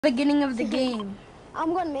Beginning of the game.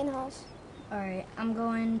 I'm going main house. Alright, I'm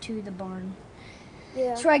going to the barn. Yeah.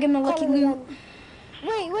 That's where I get my lucky loot.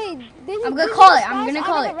 Wait. I'm gonna call it. I'm gonna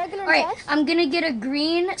call it. Alright, I'm gonna get a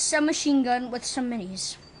green submachine gun with some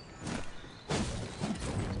minis.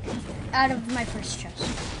 Out of my first chest.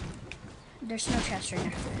 There's no chest right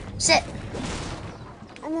now. Sit.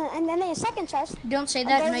 And then a second chest. Don't say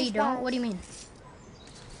that. No, you don't. What do you mean?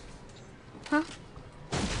 Huh?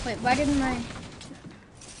 Wait, why didn't my...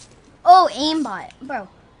 Oh, aimbot. Bro,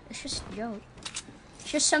 it's just a joke. It's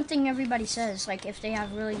just something everybody says, like, if they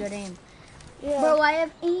have really good aim. Yeah. Bro, I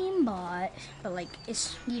have aimbot. But, like,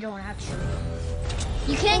 it's... You don't actually.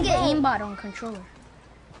 You can't get aimbot on controller.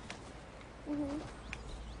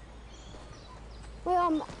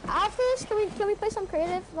 Wait, after this, can we play some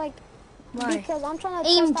creative? Like, why? Because I'm trying to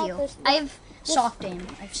aim test deal. out this. I have soft aim.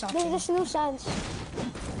 I have soft aim. There's new sense.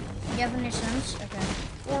 You have a new sense? Okay.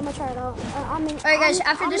 Yeah, I'm gonna try it out. Alright guys,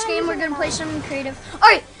 after this game we're gonna play some creative.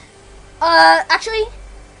 Alright! Actually,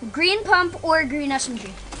 green pump or green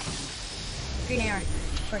SMG. Green AR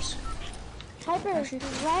first. Hyper,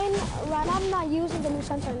 Ryan, I'm not using the new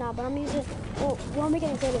sense right now, but I'm using, well, we're making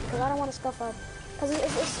it creative because I don't want to scuff up. Because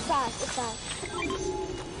it's fast,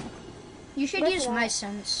 You should use my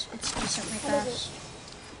sense. It's decently fast.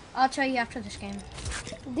 I'll tell you after this game.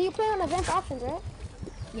 Do you play on advanced options, right?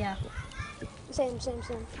 Yeah. Same. I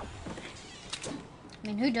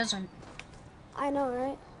mean, who doesn't? I know,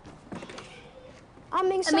 right? I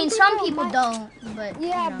mean, some people don't, but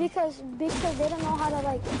yeah, you know. because they don't know how to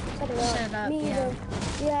like set it up. Me either.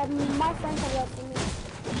 Yeah, my friends have that for me.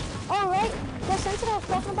 Oh, right. The sense that I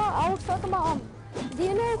was talking about. Do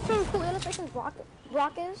you know who Illustrations Brock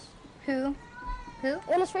is? Who?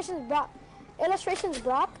 Illustrations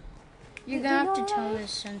Brock. You're gonna have to tell us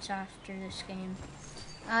since after this game.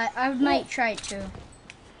 I might try it too.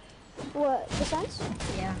 What, the sense?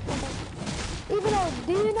 Yeah. Okay. Even though,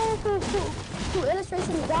 do you know who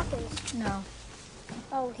Illustrations Brock is? No.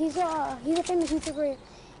 Oh, he's a famous YouTuber.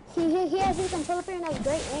 He has his controller and has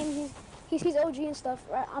great aim. He's OG and stuff.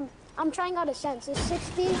 Right? I'm trying out his sense. It's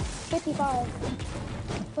 60, 55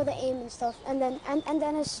 for the aim and stuff, and then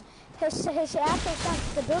his actual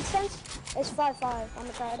sense, the build sense, is 5.5. I'm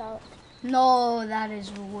gonna try it out. No, that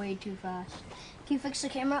is way too fast. Can you fix the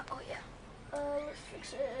camera? Oh yeah. Let's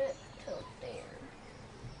fix it till there.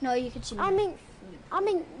 No, you can see me. I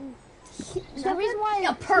mean, the reason why.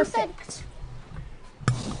 Yeah, perfect.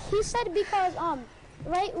 He said because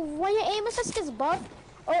right, when your aim assist gets buffed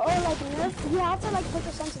or like nerfed, you have to like put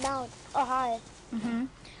your sense down or high.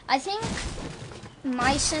 I think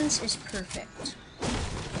my sense is perfect.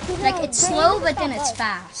 Like it's slow, but then it's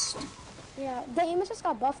fast. Yeah, the aim assist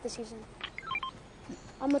got buffed this season.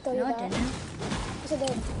 I'm gonna tell you that. No, it didn't. Yes, it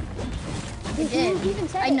did. It did. He even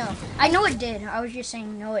said I know. I know it did. I was just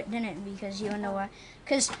saying no, it didn't because you don't know why.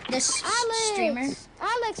 Because this streamer.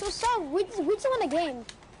 Alex, what's up? We just won a game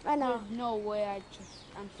right now. There's no way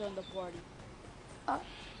I'm still in the party.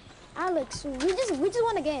 Alex, we just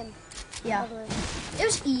won a game. Yeah. It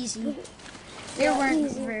was easy. There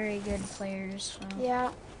weren't very good players. So.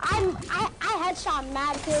 Yeah. I headshot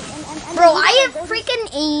mad kids and bro, I have freaking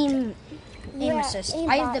aim assist.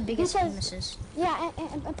 I have the biggest aim assist. Yeah,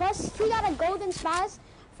 and plus he got a golden spaz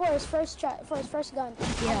for his first gun.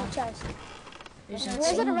 Yeah. On the chest.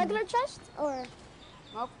 Was it a regular chest or?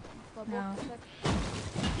 Nope. No.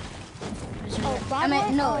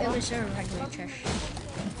 It was a regular chest.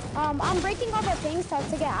 I'm breaking all the things to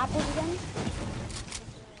get apples again.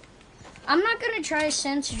 I'm not gonna try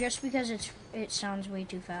sense just because it sounds way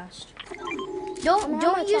too fast.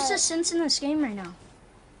 Don't use the sense in this game right now.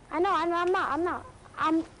 I know. I'm not.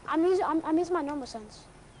 I'm using my normal sense.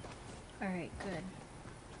 All right, good.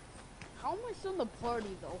 How am I still in the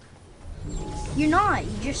party though? You're not.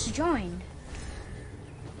 You just joined.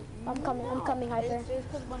 I'm coming, Hyper. It's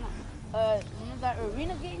because when that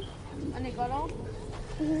arena game and they got on.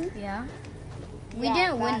 Yeah. We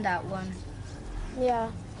didn't win that one.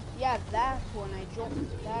 Yeah. Yeah, that one I joined.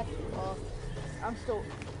 That I'm still.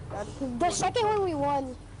 The second one we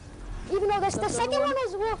won. Even though the second one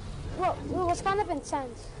was kind of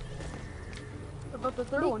intense. What about the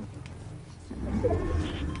third one?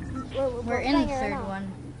 We're in the third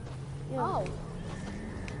one. Yeah. Oh.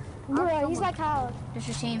 Bro, he's like how? There's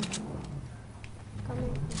your team.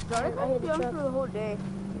 Coming. Started to be on for the whole day.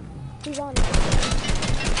 He's on.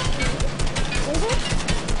 Is it?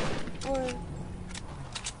 Or...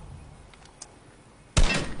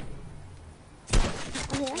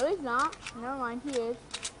 No, he's not. Never mind, he is.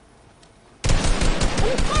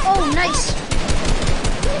 Oh, nice.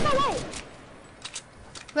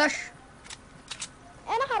 Rush.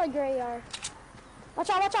 And I had a gray yard.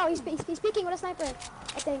 Watch out. He's peeking with a sniper,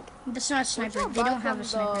 I think. That's not a sniper. Don't They buy don't have a from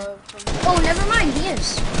sniper. the- Oh, never mind. He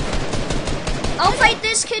is. I'll fight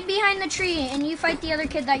this kid behind the tree, and you fight the other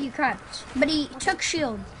kid that you cracked. But he took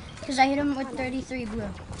shield, because I hit him with 33 blue.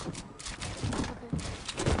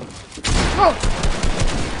 Whoa!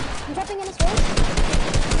 I'm jumping in his face.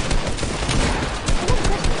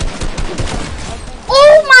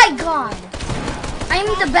 Oh my god! I'm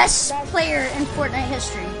the best player in Fortnite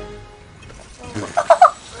history.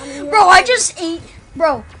 Bro, I just ate.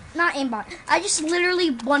 Bro, not aimbot. I just literally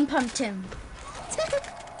one pumped him.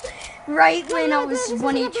 Right when I was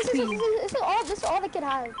 1 HP. This is all the kid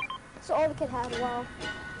had. This is all the kid had. Wow.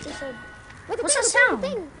 Look, What's that sound?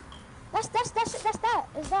 That's that.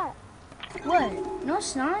 Is that. What? No,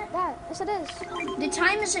 it's not. That. Yes, it is. The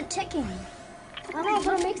time isn't ticking. I know,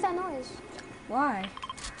 but it makes that noise. Why?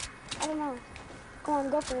 I don't know. Come on,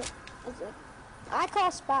 go for it. I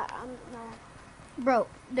call spot. No. Bro,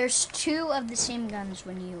 there's 2 of the same guns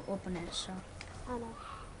when you open it, so. I know.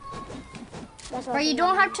 That's what Bro, I you think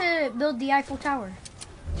don't I have to build the Eiffel Tower.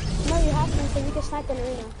 know. No, you have to, so you can snipe in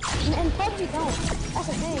arena. And PUBG don't. That's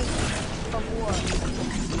the thing. From what?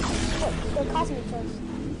 What? The cosmic chest.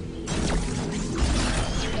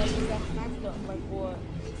 That you got sniped up, like what?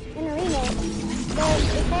 In arena, the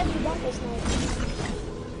PUBG don't get sniped.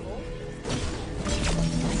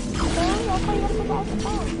 Okay, I'll tell you what to go out the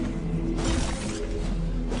top.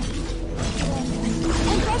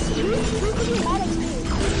 And plus, you can be mad at me.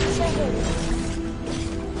 It's so good.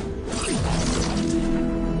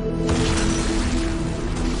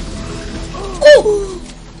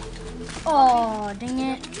 Oh, dang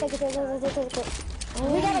it. Take it.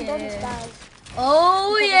 Oh, We gotta go yeah. these guys.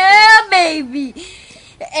 Oh, yeah, baby.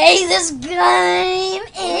 Hey, this game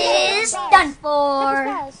is done for.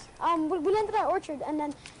 Guys, we landed at Orchard, and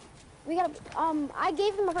then we got I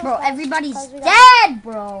gave them a first Bro, class everybody's 'cause we got- dead,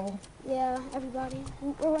 bro. Yeah, everybody.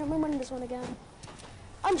 We're winning this one again.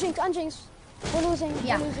 Unjinx. We're losing.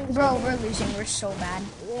 Yeah, We're losing. bro, we're losing. We're so bad.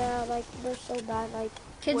 Yeah, like we're so bad. Like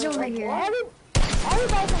Kids over here.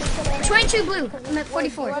 everybody's on the field. 22 blue. I'm at You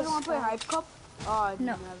 44. guys want to play Hype Cup? Oh,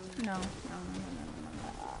 No. never. No.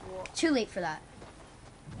 Too late for that.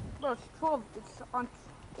 Bro, it's 12.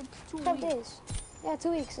 It's 2 12 weeks. days. Yeah,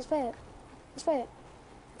 2 weeks. Let's play it.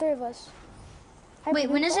 3 of us. Wait,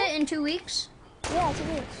 when is it? In 2 weeks? Yeah, 2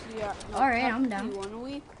 weeks. Yeah. No, Alright, I'm technically down. 1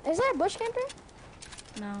 week. Is there a bush camper?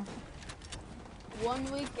 No.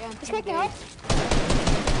 1 week and It's 2 kicking days. up.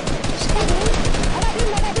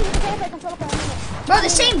 I got beam. Control player. Bro, the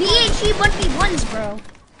same BHE 1v1s, bro.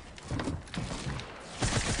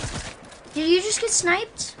 Did you just get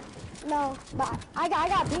sniped? No, but I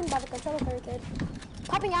got beamed by the controller player kid.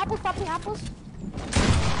 Popping apples.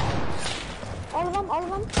 All of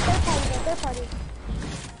them. Third party.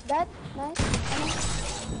 Dead, nice.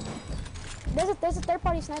 There's a third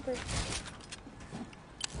party sniper.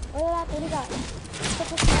 What do you got?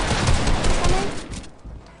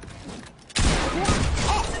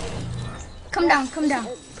 Come down.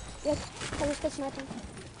 Yeah, let's get sniping.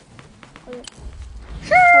 8,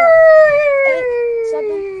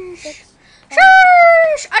 7, 6.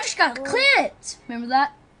 Shush! I just got clipped. Remember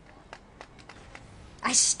that?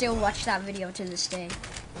 I still watch that video to this day.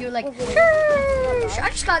 You're like, What video? shush! I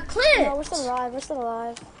just got No, clipped. we're still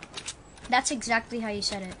alive. That's exactly how you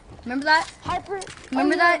said it. Remember that? Hyper.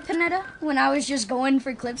 Remember that, Panetta? When I was just going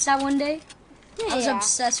for clips that one day? I was Yeah.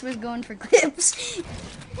 obsessed with going for clips.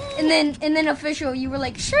 And then official, you were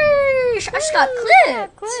like, shush! I just got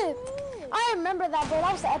clipped. I remember that, bro.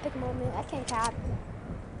 That was the epic moment. I can't cap.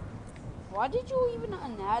 Why did you even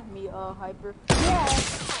unadd me, Hyper? Yeah.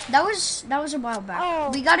 That was a while back. Oh,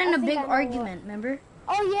 We got in I a think big I know argument, remember?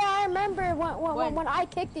 Oh yeah, I remember When? when I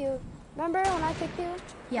kicked you. Remember when I kicked you?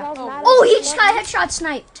 Yeah. I was mad at Oh, you. he just got headshot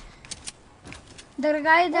sniped. The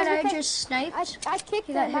guy that Oh, I okay. just sniped. I kicked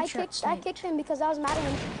He got him. I headshot kicked him because I was mad at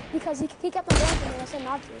him because he kept on going for me. I said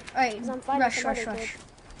not to. Alright, 'Cause I'm fighting rush. somebody, kid.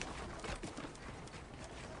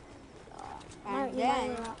 And You might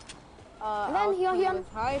then, not. I then was he- playing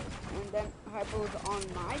with Hype, and then Hyper was on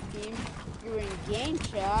my team during game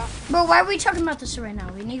chat. Bro, why are we talking about this right now?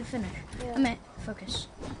 We need to finish. Yeah. I meant focus.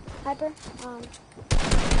 Hyper.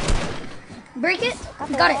 Break it.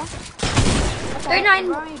 Okay, Got yeah. it.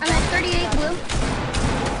 39. I'm at 38 blue.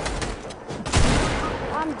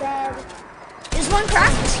 I'm dead. Is one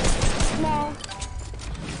cracked? No.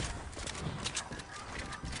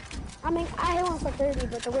 I mean, I hit one for 30,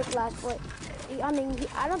 but the whiplash. But I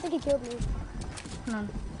don't think he killed me. None.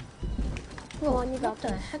 Come Whoa, on, you got what the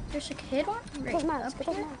this. heck? There's a kid on? Right Close max. up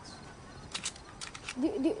Close here? max.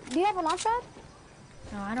 Do you have a launch pad?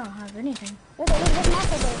 No, I don't have anything. There's a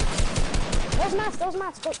max over there. Those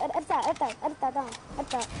mats. Go, edit that down.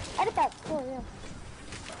 Edit that. Cool, yeah.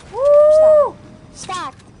 Woo!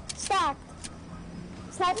 Stacked.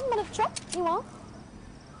 Sniping with a truck, you want?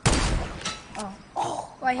 Oh,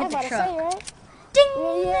 I hit the about to truck. say, right? Ding!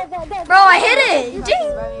 Yeah, Bro, I hit it! Let Ding!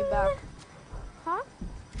 me back. Huh?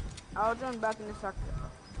 I'll join back in a second.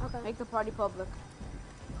 Okay. Make the party public.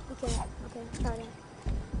 Okay, starting.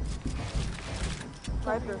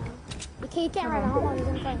 Viper. You can't run out. Hold on, he's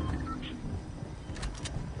in front.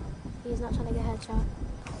 He's not trying to get headshot.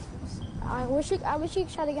 I wish you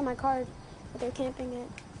could try to get my card, but they're camping it.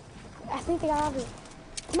 I think they got out of it.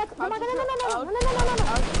 Get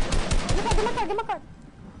my card.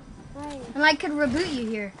 Nice. And I could reboot you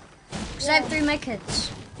here. Because I have 3 med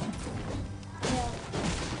kits. Yeah.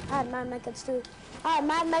 I had mad medkits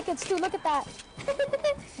too. Look at that.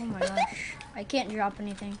 Oh my gosh. I can't drop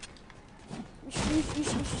anything. You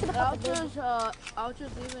should have I'll popped the big.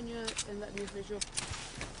 just leave in you and let me official.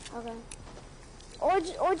 Okay. Or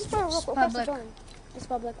just put a request to public. join. It's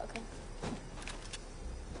public, okay.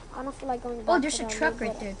 I don't feel like going back. Oh, there's to a that truck loot,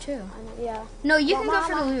 right but there too. I know, yeah. No, you Well, can go for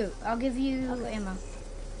the Mama- loot. I'll give you Okay. ammo.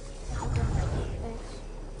 Okay.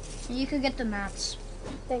 Thanks. And you could get the mats.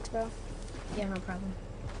 Thanks, bro. Yeah, no problem.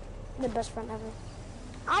 The best friend ever.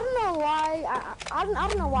 I don't know why. I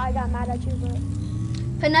don't know why I got mad at you, but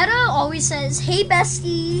Panetta always says, "Hey,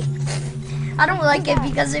 bestie." I don't like it that?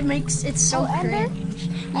 because it's so Oh, Ender? cringe.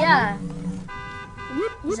 Yeah. you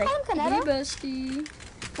He's call him "Hey, Canetta? bestie."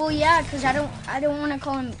 Well, yeah, because I don't want to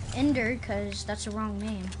call him Ender because that's the wrong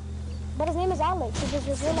name. But his name is Alex.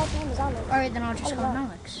 His real life name is Alex. All right, then I'll just Oh, call him wow.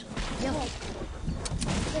 Alex. Yep.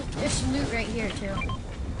 There's loot right here too.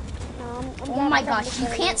 No, I'm Oh glad my I got gosh, this you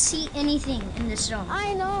right can't now. see anything in this zone.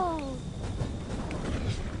 I know.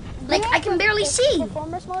 Like, I can barely see.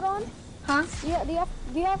 Performance mode on? Huh? Do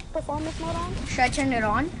you have performance mode on? Should I turn it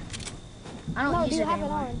on? I don't No, use do you it have it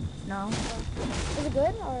anymore. on? No. Is it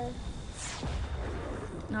good or?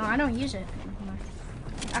 No, I don't use it anymore.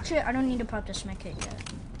 Actually, I don't need to pop this med kit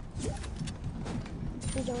yet.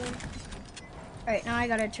 You join? Alright, now I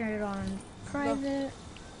gotta turn it on private.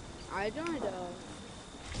 I joined.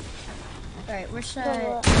 Alright, we're So,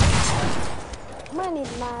 set. I'm gonna need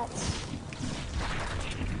mats.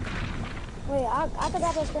 Wait, I could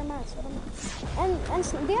grab those spare mats. What am I? And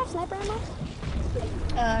do you have sniper ammo?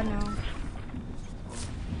 No.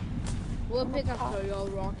 What pickups are y'all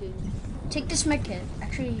rocking? Take this med kit.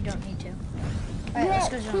 Actually, you don't need to. Alright, let's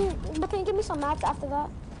go zone. But can you give me some mats after that?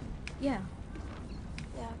 Yeah.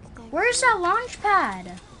 Yeah, thanks. Where's that launch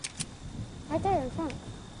pad? Right there in front.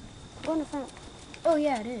 Go in the front. Oh,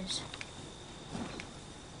 yeah, it is.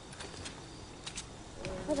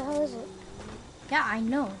 Where the hell is it? Yeah, I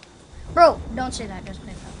know. Bro, don't say that. Just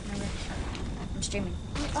play that. Remember? I'm streaming.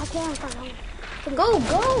 Okay, I'm fine. Go,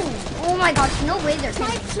 go! Oh my gosh, no way they're Snipe,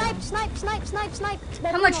 taking it. snipe.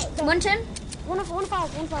 How much? 110?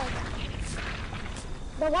 105.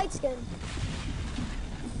 The white skin.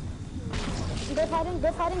 They're fighting.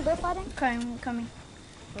 Okay, I'm coming.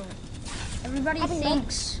 Oh. Everybody Having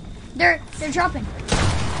thinks they're dropping.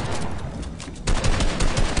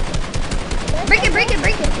 Break it!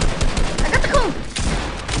 I got the cone.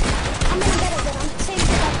 I'm gonna get it, but I'm saving it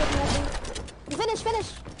back with nothing. Finish.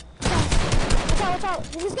 Watch out.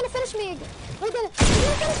 He's gonna finish me. He's gonna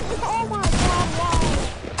finish me. Oh my god, wow.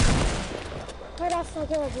 Where that fuck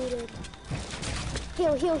hell, dude?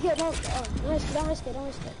 Heal. Don't risk it.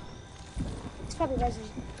 It's probably resin.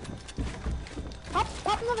 Pop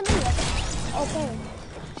another mini. Okay.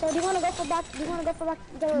 So do you wanna go for back? The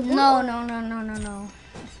reboot? No.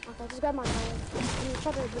 Okay, just grab my card.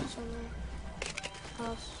 Try to reboot somewhere.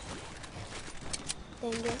 House.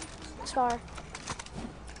 Dang it. Scar.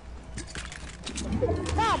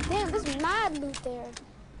 God damn, there's mad loot there.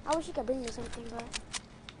 I wish you could bring me something, but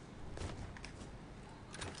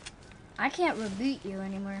I can't reboot you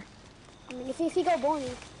anymore. I mean, if you go Bonnie,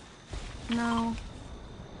 No.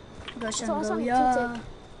 Go it's Shango, only a yeah. two-tick.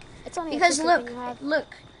 It's only Because a look, two-tick and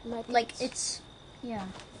you have like it's, yeah,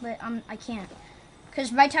 but I can't.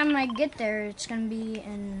 Because by the time I get there, it's gonna be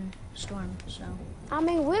in Storm, so. I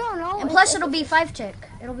mean, we don't know. And plus, it'll be 5-tick.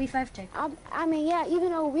 It'll be 5-tick. I mean, yeah.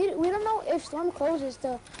 Even though we don't know if Storm closes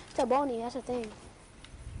to Bonnie. That's the thing.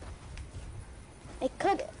 It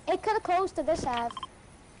could have closed to this half.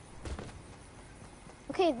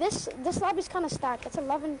 Okay, this lobby's kind of stacked. It's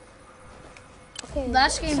 11. Okay.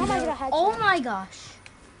 Last game, somebody got a oh headshot. my gosh.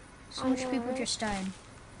 So I much know, people right? just died.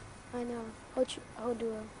 I know.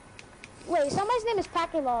 Duo. Wait, somebody's name is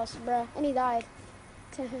Packer Loss, bruh, and he died.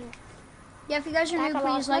 Yeah, if you guys are new, Back a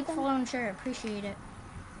lot, please like, nothing. follow, and share. Appreciate it.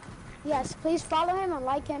 Yes, please follow him and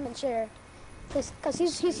like him and share. Because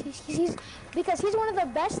because he's one of the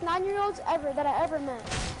best 9-year-olds ever that I ever met.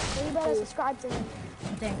 So you better subscribe to him.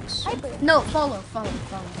 Thanks. Hyper. No, follow.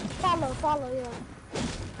 Follow, yeah.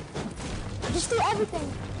 Just do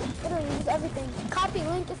everything. Literally, just everything. Copy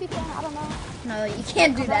link if you can. I don't know. No, you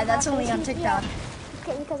can't do that. That's only on TikTok.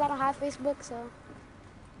 Okay, because I don't have Facebook, so.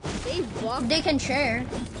 Facebook. They can share.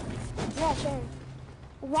 Yeah, sure.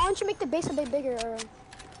 Why don't you make the base a bit bigger or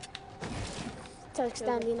to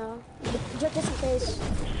extend, you know? Just in case.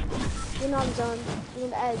 You're not in zone. You're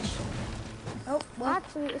in the edge. Oh, well,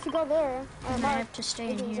 Actually, if you go there, I have to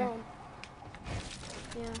stay in you're here. zone.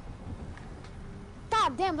 Yeah.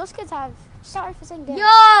 God damn, those kids have. Sorry for saying damn. Yo!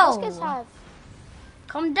 Those kids have.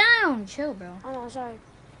 Calm down. Chill, bro. Oh no, sorry.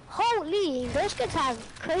 Holy, those kids have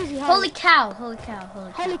crazy height. Holy cow. Holy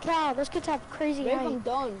cow, those kids have crazy Break height. them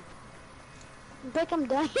done. Break them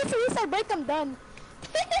done. He said break them done.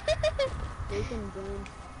 Break them done.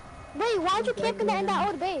 Wait, why'd you camp in that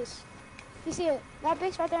old base? You see it? That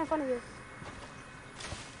base right there in front of you.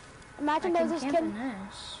 Imagine I there's can this camp kid. in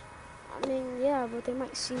this. I mean, yeah, but they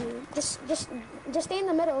might see you. Just stay in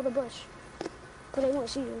the middle of the bush, cause they won't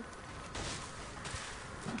see you.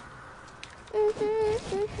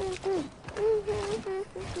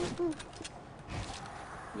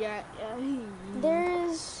 Yeah.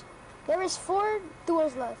 There is 4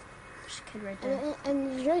 duos left, There's a kid right there.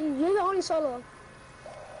 and you're the only solo.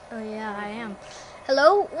 Oh, yeah, I am.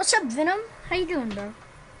 Hello? What's up, Venom? How you doing, bro?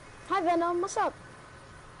 Hi Venom, what's up?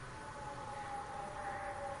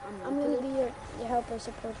 I'm gonna be your helper,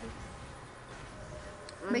 supporter.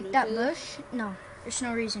 Make that bush? No, there's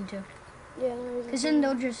no reason to. Yeah, no reason Because to. then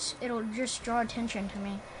it'll just draw attention to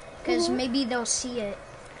me. Because maybe they'll see it.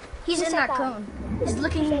 He's Who in said that that? cone. He's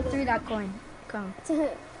looking through that cone.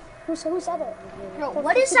 Who said it? Bro,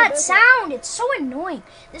 what is that sound? It's so annoying.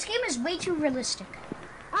 This game is way too realistic.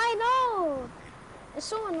 I know. It's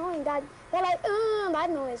so annoying that they're like, that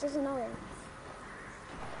noise. It's annoying.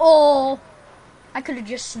 Oh, I could have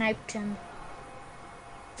just sniped him.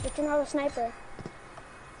 But you're not a sniper.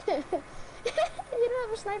 You don't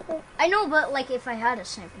have a sniper. I know, but like if I had a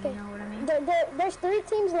sniper, you know what I mean? There's 3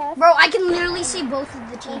 teams left. Bro, I can literally see both of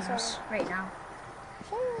the teams right now.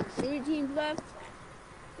 Sure. 3 teams left.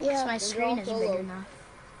 Because Yeah. my screen is all big solo. enough.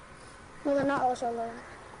 No, they're not all solo.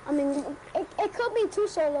 I mean, it could be 2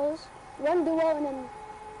 solos, 1 duo, and then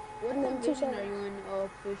What And then 2 division solos. are you in,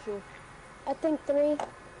 official? I think 3.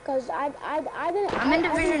 Cause I didn't. I'm in I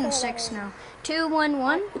didn't Division play 6 that now.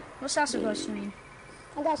 2-1-1? What's that supposed to mean?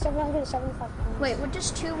 I got 775 points. Wait, what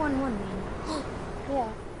does 2-1-1 mean?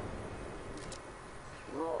 Yeah.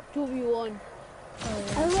 2v1. I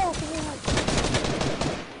don't know.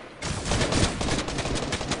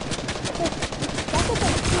 Cause that's what the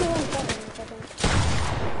 2-1-7 is, I think.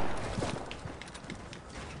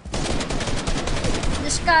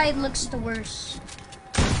 This guy looks the worst.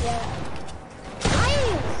 Yeah.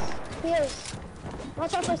 Nice! He is.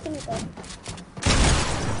 Watch out for his teammate though.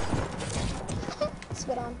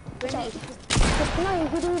 Spit on. Watch out. Just no, you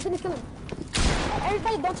didn't kill him.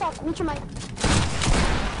 Everybody don't talk. Mute your mic.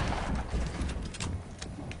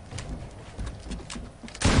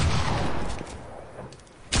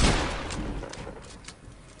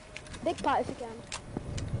 Big pot if you can.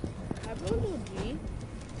 I brought a G.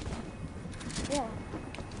 Yeah.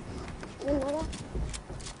 You didn't know that?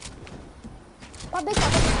 Oh, big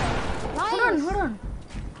pot, big pot. Nice! Hold on.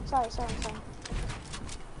 Sorry.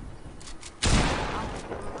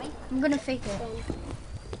 I'm gonna fake it.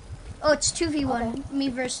 Oh, it's 2v1. Me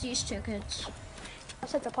versus these 2 kids. I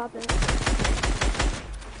said to pop it.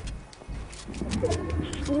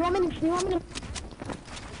 Do you want me to?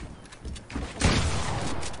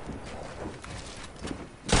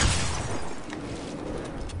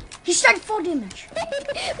 He started full damage.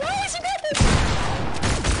 Nice, you got this!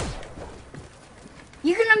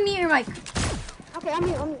 You can unmute your mic. Okay, I'm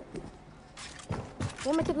here.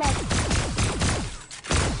 Don't make it loud.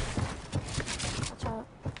 Watch out.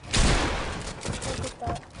 Don't get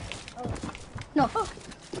that. Oh. No.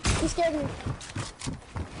 He scared me.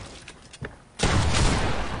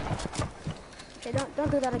 Okay,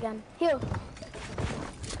 don't do that again. Heal.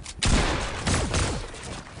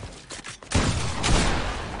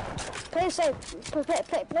 Play it safe. Play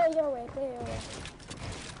it your way.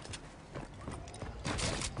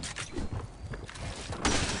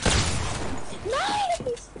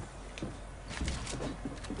 Nice!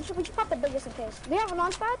 We should pop the biggest in case. Do you have a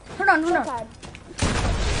launch pad? Hold on. Pad.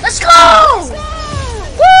 Let's go!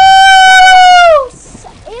 Woo!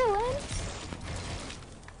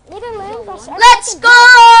 Let's go!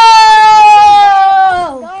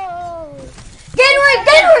 Go!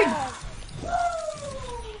 Gatorade!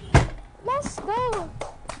 Let's go!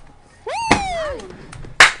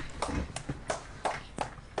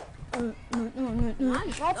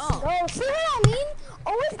 Nice Let's job. go. See what I mean?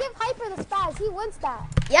 Always give Hyper the spaz. He wins that.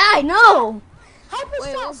 Yeah, I know. Hyper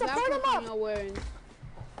Wait, shot. what Support him backpack up. are you wearing?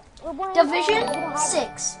 We're going, Division we don't have it.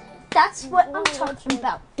 6. That's what I'm talking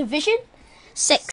about. Division 6.